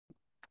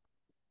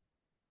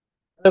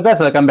Hello guys,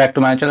 welcome back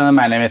to my channel.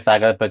 My name is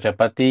Sagar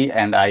Prajapati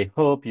and I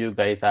hope you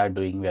guys are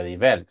doing very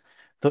well.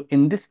 So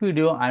in this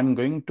video, I'm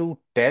going to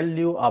tell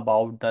you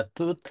about the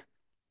truth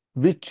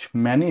which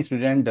many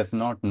students does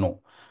not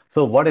know.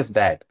 So what is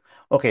that?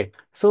 Okay,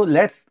 so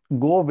let's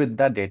go with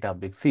the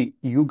Databricks. See,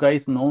 you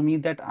guys know me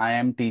that I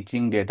am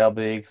teaching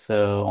Databricks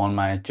on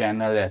my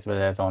channel as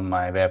well as on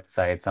my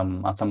website.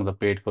 Some of the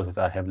paid courses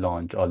I have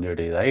launched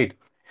already, right?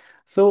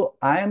 So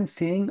I am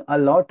seeing a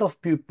lot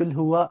of people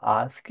who are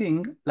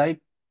asking like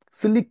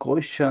silly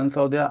questions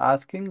or they are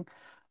asking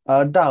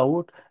a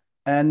doubt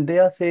and they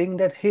are saying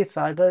that, hey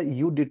Sagar,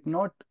 you did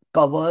not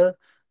cover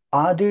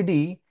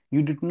RDD,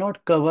 you did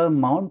not cover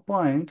mount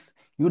points,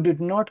 you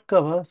did not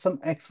cover some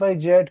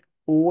XYZ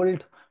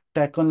old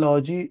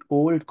technology,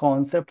 old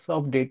concepts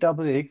of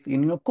Databricks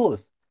in your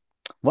course.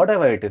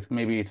 Whatever it is,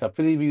 maybe it's a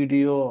free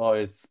video or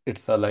it's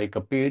a like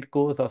a paid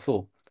course or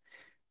so.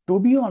 To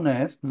be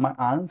honest, my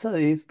answer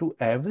is to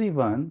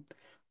everyone,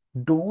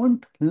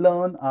 don't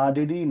learn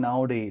RDD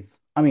nowadays.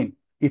 I mean,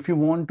 if you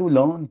want to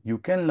learn, you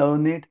can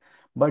learn it,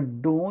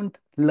 but don't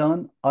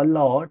learn a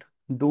lot.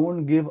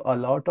 Don't give a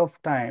lot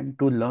of time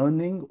to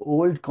learning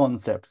old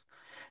concepts.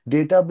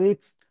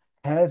 Databricks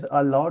has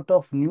a lot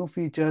of new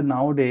feature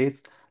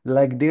nowadays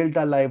like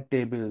delta live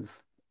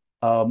tables,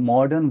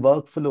 modern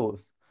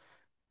workflows,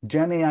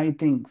 Gen AI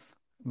things,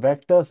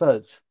 vector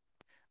search.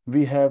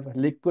 We have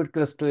liquid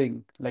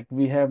clustering, like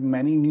we have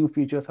many new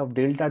features of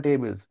delta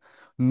tables.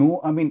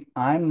 No, I mean,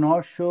 I'm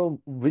not sure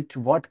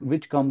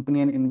which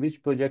company and in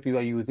which project you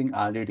are using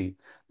already.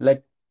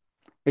 Like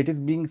it is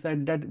being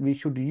said that we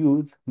should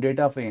use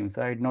data frames,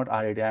 right? Not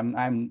already.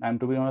 I'm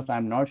to be honest,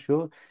 I'm not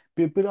sure.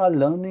 People are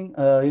learning,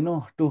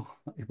 people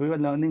are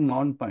learning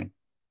Mount Point.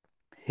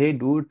 Hey,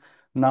 dude,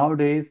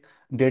 nowadays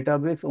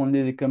Databricks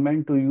only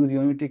recommend to use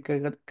Unity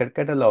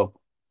catalog,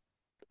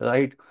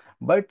 right?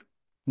 But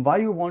why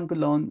you want to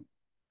learn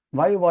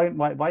why you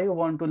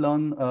want to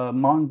learn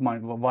Mount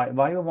Point?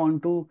 Why you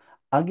want to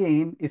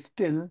again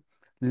still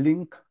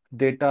link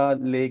data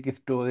lake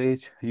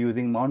storage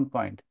using Mount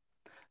Point,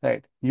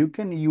 right? You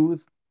can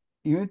use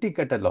Unity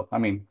Catalog. I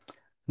mean,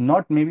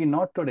 not maybe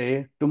not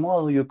today.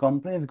 Tomorrow, your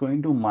company is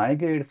going to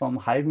migrate from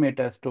Hive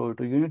Metastore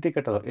to Unity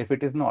Catalog if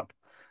it is not,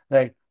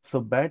 right? So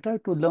better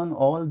to learn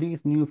all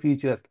these new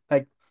features.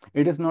 Like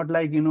it is not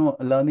like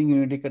learning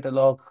Unity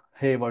Catalog.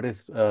 Hey, what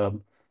is a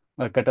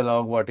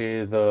catalog? What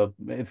is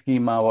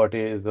schema? What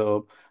is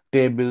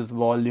tables,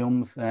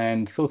 volumes,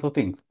 and so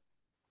things.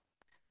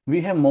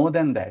 We have more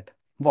than that.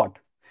 What?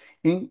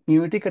 In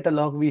Unity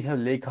Catalog, we have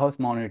lakehouse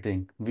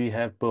monitoring, we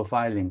have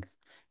profilings,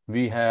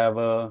 we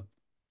have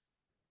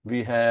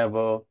we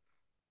have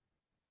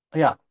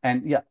yeah,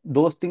 and yeah,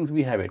 those things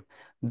we have it.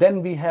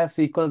 Then we have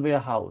SQL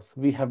warehouse,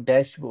 we have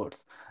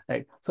dashboards,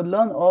 right? So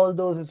learn all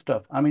those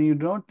stuff. I mean, you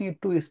don't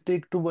need to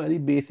stick to very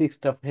basic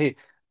stuff. Hey,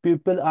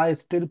 people are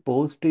still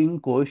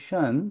posting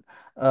question.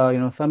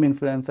 Some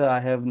influencer I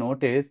have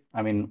noticed.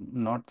 I mean,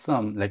 not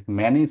some, like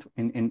many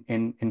in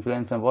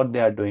influencer, what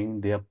they are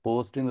doing, they are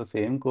posting the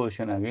same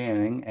question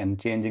again and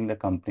changing the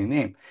company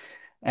name.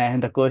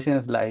 And the question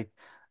is like,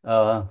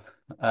 uh,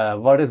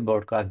 what is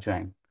broadcast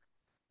join?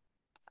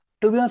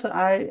 To be honest,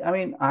 I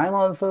mean, I'm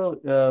also,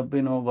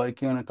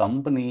 working on a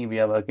company. We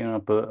are working on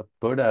a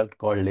product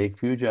called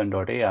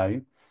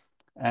LakeFusion.ai,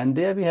 and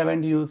there we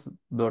haven't used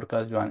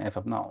broadcast join as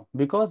of now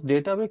because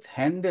database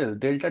handle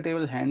delta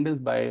table handles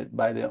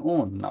by their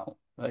own now,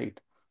 right?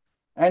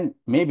 And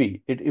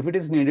maybe if it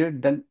is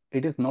needed, then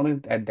it is not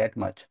at that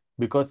much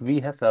because we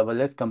have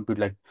serverless compute.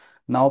 Like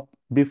now,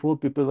 before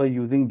people were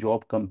using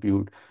job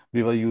compute,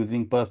 we were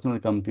using personal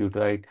compute,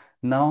 right?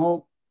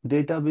 Now,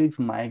 Databricks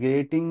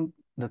migrating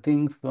the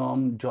things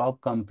from job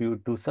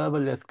compute to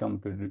serverless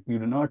compute. You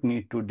do not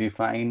need to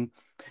define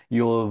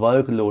your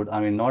workload.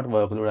 I mean, not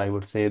workload, I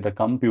would say the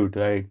compute,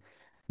 right?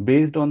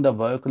 Based on the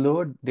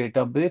workload,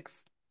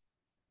 Databricks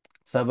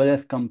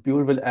serverless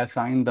compute will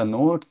assign the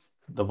nodes,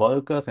 the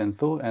workers,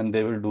 and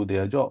they will do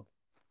their job,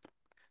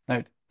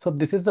 right? So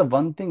this is the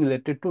one thing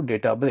related to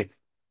Databricks.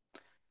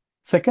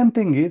 Second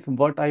thing is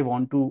what I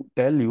want to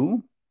tell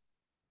you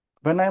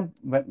when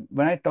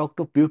I talk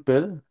to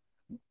people,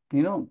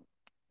 you know,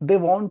 they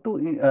want to,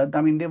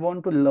 they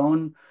want to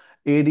learn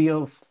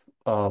ADF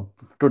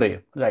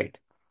today, right?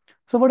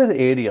 So what is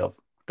ADF?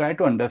 Try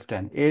to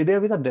understand.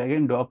 ADF is a drag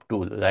and drop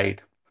tool,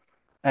 right?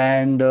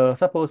 And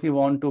suppose you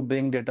want to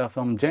bring data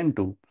from Gen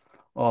 2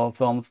 or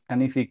from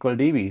any SQL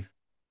DBs.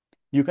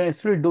 You can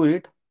still do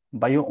it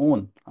by your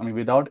own. I mean,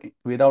 without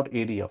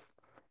ADF.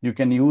 You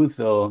can use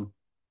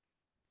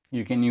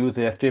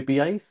REST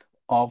APIs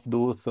of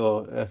those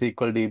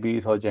SQL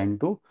DBs or Gen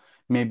 2.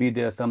 Maybe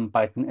there are some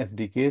Python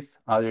SDKs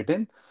are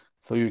written,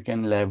 so you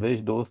can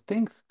leverage those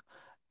things,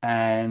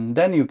 and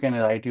then you can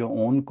write your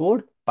own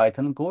code,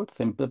 Python code,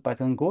 simple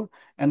Python code,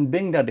 and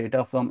bring the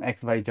data from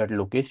XYZ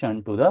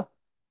location to the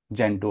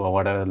Gen 2 or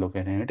whatever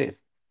location it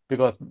is.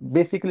 Because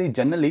basically,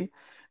 generally,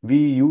 we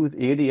use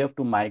ADF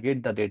to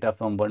migrate the data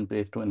from one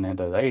place to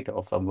another, right?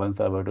 Or from one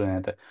server to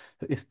another.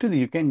 So still,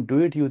 you can do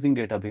it using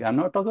Databricks. I'm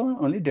not talking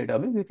about only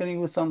Databricks. You can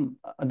use some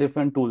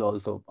different tool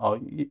also, or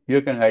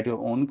you can write your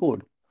own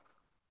code.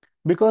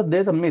 Because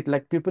there's a myth,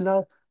 like people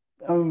are,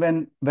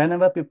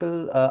 whenever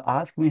people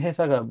ask me, hey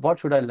Sagar, what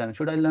should I learn?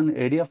 Should I learn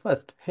ADF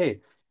first?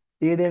 Hey,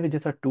 ADF is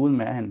just a tool,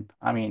 man.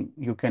 I mean,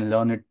 you can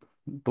learn it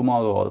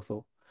tomorrow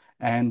also.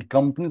 And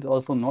companies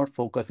also not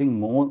focusing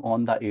more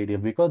on the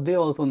ADF because they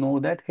also know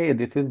that, hey,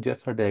 this is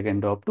just a drag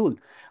and drop tool.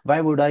 Why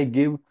would I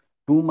give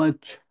too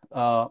much,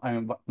 I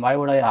mean, why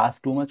would I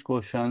ask too much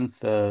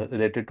questions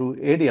related to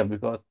ADF?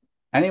 Because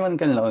anyone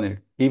can learn it.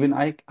 Even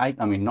I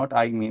mean, not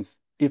I means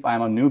if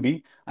I'm a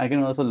newbie, I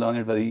can also learn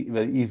it very,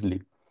 very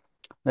easily,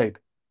 right?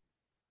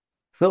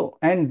 So,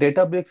 and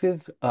Databricks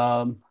is,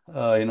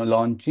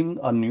 launching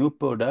a new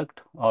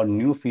product or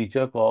new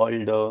feature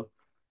called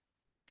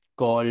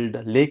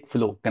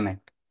Lakeflow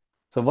Connect.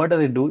 So, what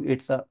does it do?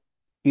 It's a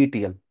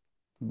ETL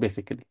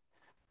basically.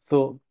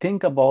 So,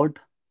 think about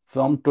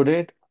from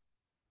today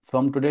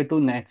from today to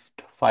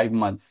next 5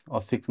 months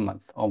or 6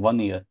 months or 1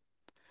 year.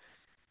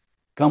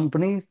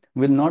 Companies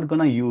will not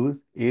gonna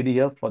use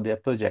ADF for their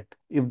project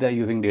if they're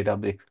using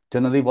Databricks.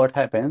 Generally, what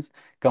happens?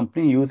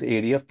 Company use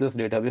ADF plus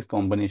Databricks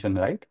combination,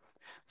 right?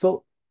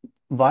 So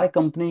why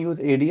company use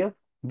ADF?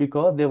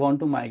 Because they want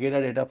to migrate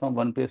our data from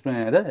one place to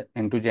another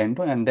into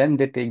Gen2, and then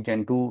they take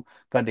Gen2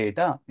 ka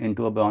data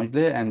into a branch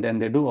layer, and then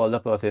they do all the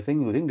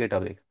processing using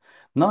Databricks.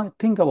 Now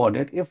think about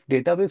it. If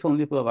Databricks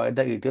only provide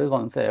the ETL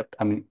concept,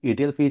 I mean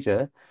ETL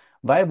feature,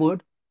 why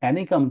would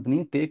any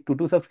company take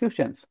two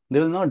subscriptions? They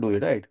will not do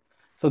it, right?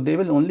 So they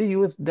will only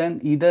use then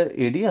either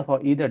ADF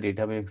or either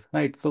Databricks,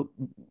 right? So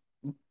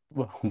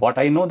what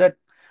I know that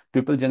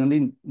people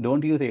generally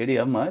don't use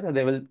ADF much.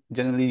 They will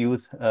generally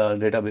use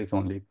Databricks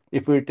only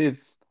if it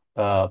is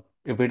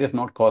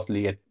not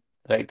costly yet,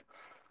 right?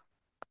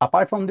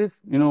 Apart from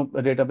this, a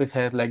database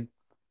has like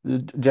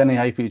Gen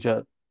AI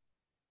feature,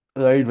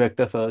 right?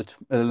 Vector search,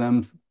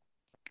 LLMs,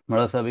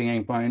 model serving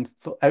endpoints.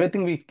 So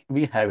everything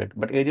we have it,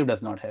 but ADF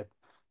does not have.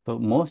 So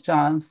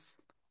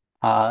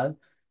are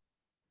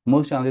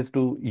most chances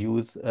to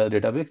use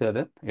Databricks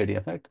rather than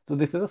ADF, right? So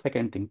this is the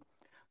second thing.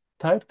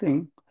 Third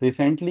thing,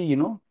 recently,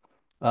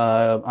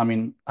 I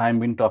mean, I've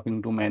been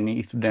talking to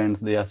many students.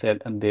 They are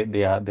said and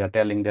they are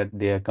telling that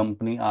their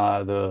company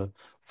are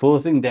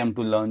forcing them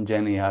to learn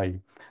Gen AI.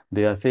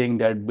 They are saying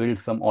that build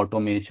some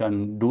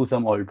automation, do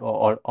some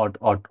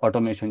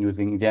automation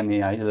using Gen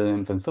AI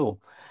LLMs and so.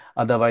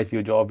 Otherwise,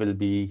 your job will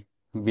be.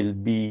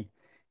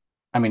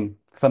 I mean,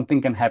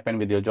 something can happen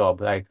with your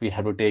job, right? We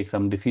have to take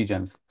some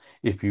decisions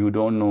if you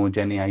don't know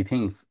Gen AI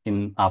things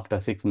in after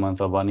 6 months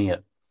or 1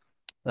 year,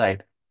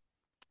 right?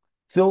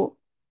 So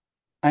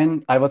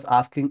and I was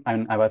asking,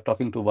 and I was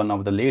talking to one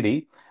of the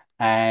lady,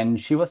 and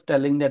she was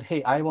telling that,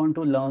 hey, I want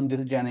to learn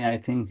this Gen AI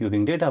things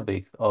using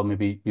Databricks or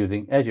maybe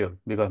using Azure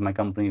because my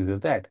company uses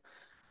that.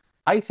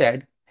 I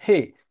said,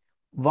 hey,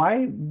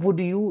 why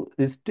you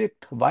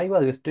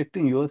are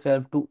restricting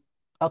yourself to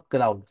a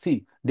cloud?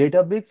 See,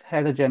 Databricks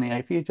has a Gen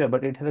AI feature,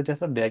 but it has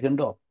just a drag and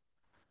drop.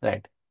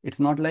 Right. It's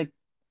not like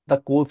the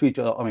core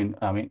feature.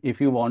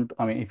 If you want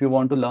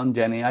to learn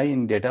Gen AI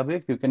in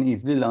Databricks, you can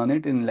easily learn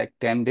it in like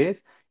 10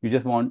 days. You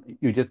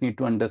just need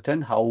to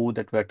understand how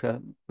that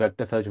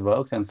vector search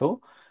works and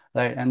so,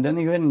 right? And then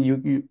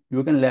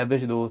you can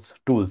leverage those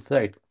tools,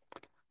 right?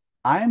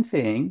 I am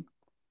saying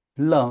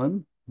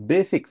learn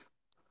basics.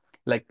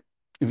 Like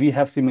we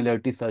have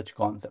similarity search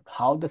concept.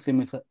 How the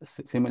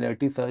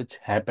similarity search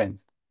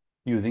happens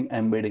using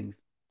embeddings.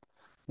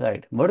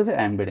 Right. What is the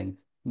embedding?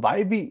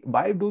 Why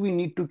do we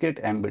need to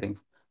get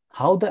embeddings?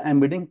 How the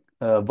embedding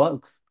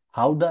works?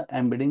 How the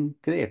embedding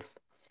creates?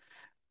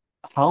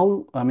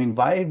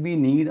 Why we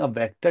need a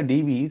vector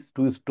DBs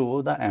to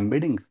store the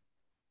embeddings,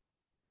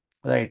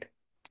 right?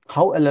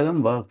 How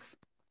LLM works?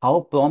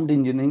 How prompt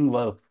engineering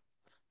works,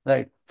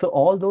 right? So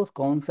all those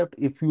concepts,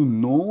 if you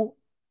know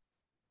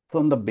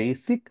from the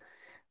basic,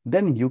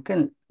 then you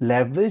can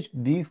leverage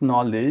these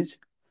knowledge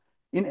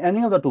in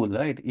any other tool,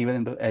 right? Even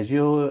into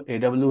Azure,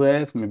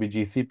 AWS, maybe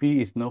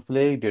GCP,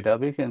 Snowflake,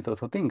 Databricks, and so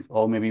things,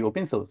 or maybe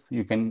open source.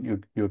 You can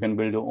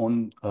build your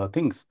own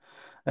things,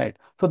 right?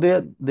 So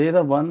there's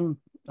a one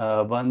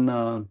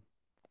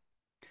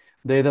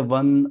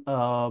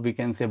we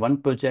can say one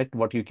project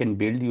what you can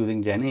build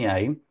using Gen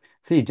AI.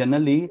 See,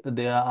 generally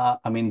there are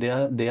I mean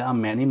there are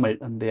many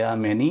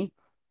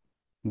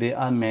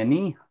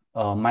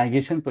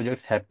migration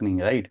projects happening,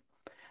 right?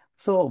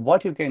 So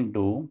what you can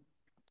do,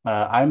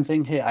 I'm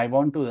saying, hey, I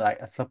want to,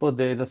 suppose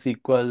there is a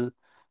SQL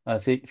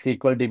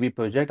DB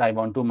project. I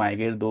want to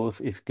migrate those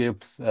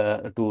scripts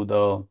to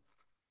the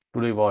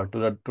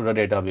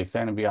database,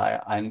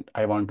 and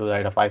I want to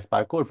write a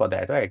PySpark code for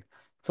that, right?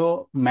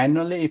 So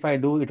manually, if I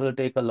do, it will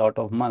take a lot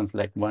of months,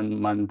 like 1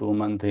 month, 2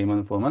 months, 3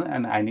 months, 4 months,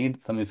 and I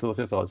need some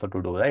resources also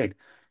to do, right?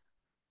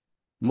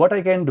 What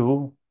I can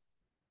do,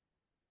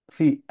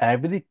 see,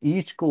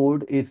 each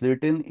code is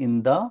written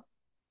in the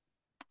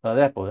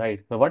repo,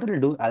 right? So what I'll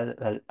do,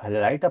 I'll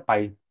write a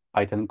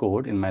Python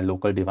code in my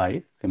local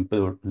device,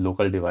 simple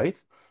local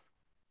device.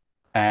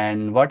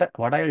 And what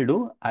I'll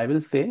do, I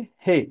will say,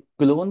 hey,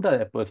 clone the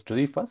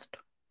repository first.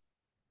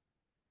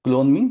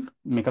 Clone means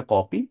make a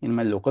copy in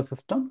my local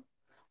system.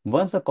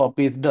 Once a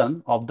copy is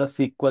done of the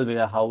SQL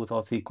warehouse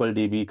or SQL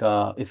DB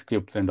ka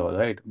scripts and all,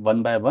 right,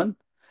 one by one,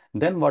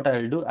 then what I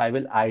will do, I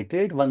will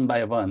iterate one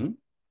by one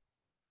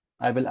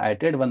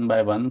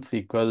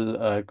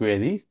SQL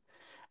queries,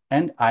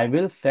 and I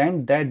will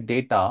send that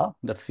data,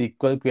 the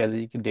SQL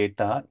query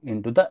data,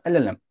 into the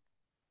LLM.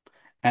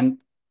 And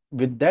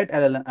with that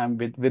LLM,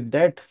 with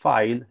that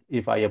file,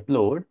 if I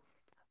upload,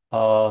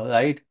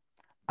 right,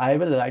 I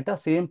will write a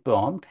same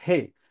prompt.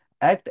 Hey,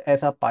 act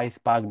as a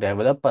PySpark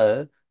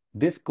developer.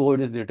 This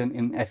code is written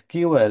in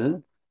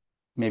SQL,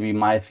 maybe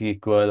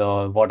MySQL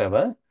or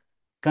whatever.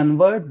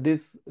 Convert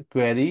this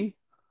query,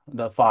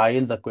 the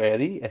file, the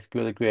query,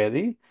 SQL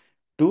query,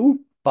 to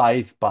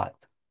PySpark.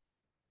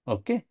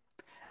 Okay,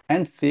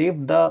 and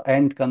save the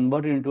and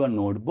convert it into a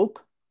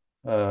notebook,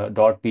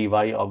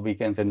 .py, or we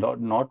can say not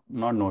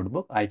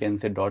notebook. I can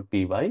say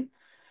 .py,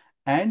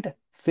 and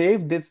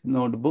save this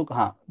notebook,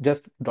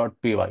 just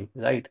 .py,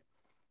 right?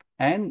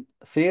 And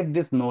save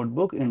this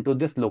notebook into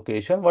this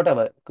location,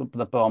 whatever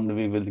the prompt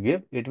we will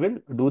give, it will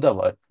do the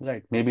work,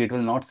 right? Maybe it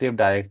will not save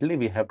directly.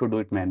 We have to do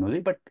it manually,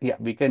 but yeah,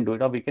 we can do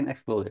it or we can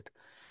explore it.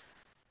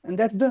 And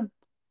that's done.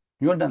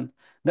 You're done.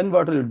 Then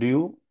what will you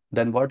do?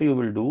 Then what you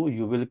will do,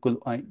 you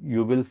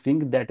will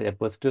sync that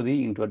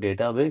repository into a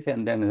database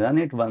and then run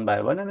it one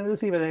by one, and you will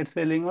see whether it's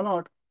failing or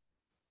not.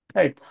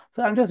 Right.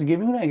 So I'm just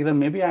giving you an example.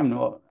 Maybe I'm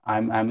no,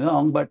 I'm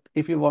wrong, but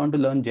if you want to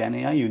learn Gen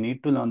AI, you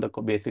need to learn the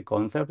basic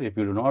concept. If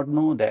you do not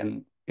know,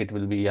 then it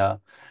will be a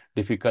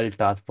difficult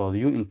task for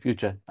you in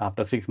future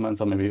after 6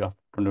 months or maybe after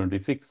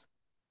 2026.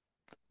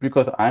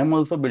 Because I'm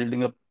also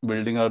building a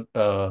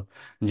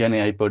Gen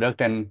AI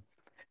product, and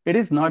it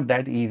is not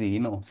that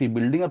easy, See,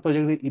 building a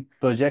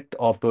project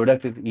or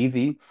product is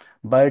easy,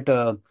 but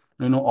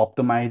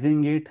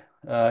optimizing it,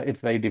 it's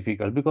very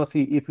difficult. Because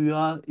see, if you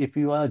are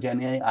a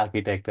Gen AI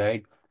architect,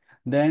 right,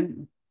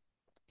 then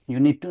you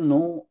need to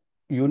know,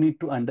 you need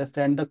to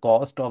understand the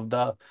cost of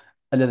the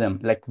LLM,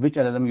 like which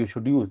LLM you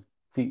should use.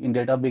 See, in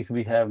Databricks,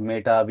 we have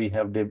Meta, we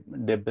have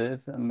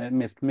Databricks.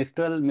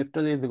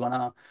 Mistral is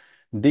gonna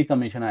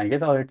decommission, I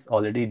guess, or it's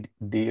already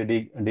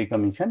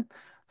decommissioned.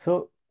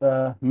 So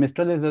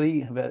Mistral is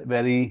very,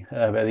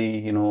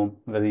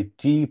 very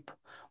cheap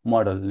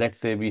model. Let's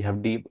say we have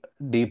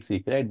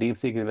DeepSeek, right?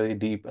 DeepSeek is very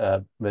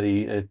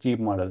very cheap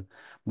model,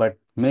 but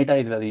Meta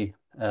is very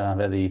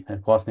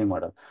costly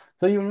model.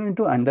 So you need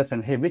to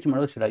understand, hey, which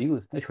model should I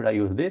use? Should I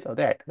use this or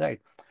that,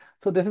 right?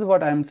 So this is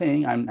what I'm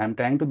saying. I'm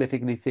trying to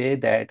basically say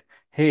that,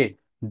 hey,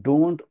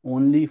 don't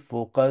only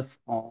focus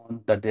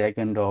on the drag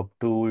and drop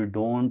tool.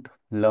 Don't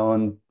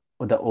learn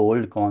the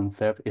old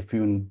concept. If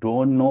you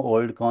don't know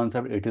old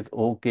concept, it is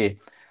okay.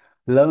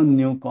 Learn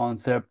new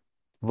concept.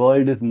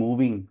 World is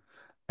moving,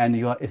 and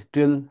you are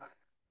still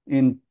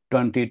in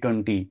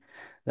 2020,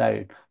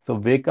 right? So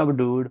wake up,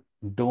 dude.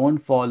 Don't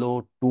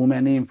follow too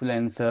many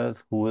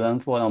influencers who run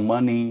for the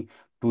money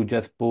to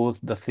just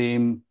post the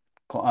same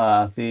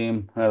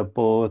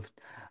post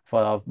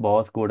for a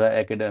Boss Coder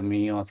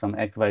Academy or some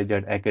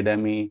XYZ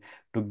Academy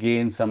to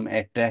gain some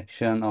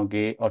attraction, or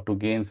to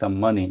gain some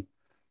money.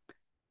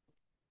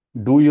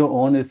 Do your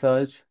own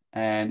research,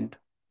 and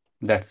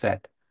that's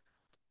it.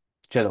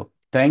 Chalo.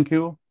 Thank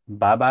you.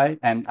 Bye bye.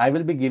 And I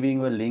will be giving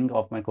you a link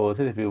of my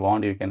courses. If you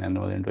want, you can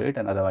enroll into it,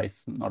 and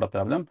otherwise, not a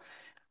problem.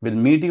 We'll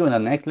meet you in the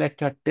next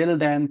lecture. Till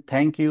then,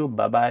 thank you.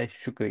 Bye bye.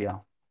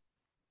 Shukriya.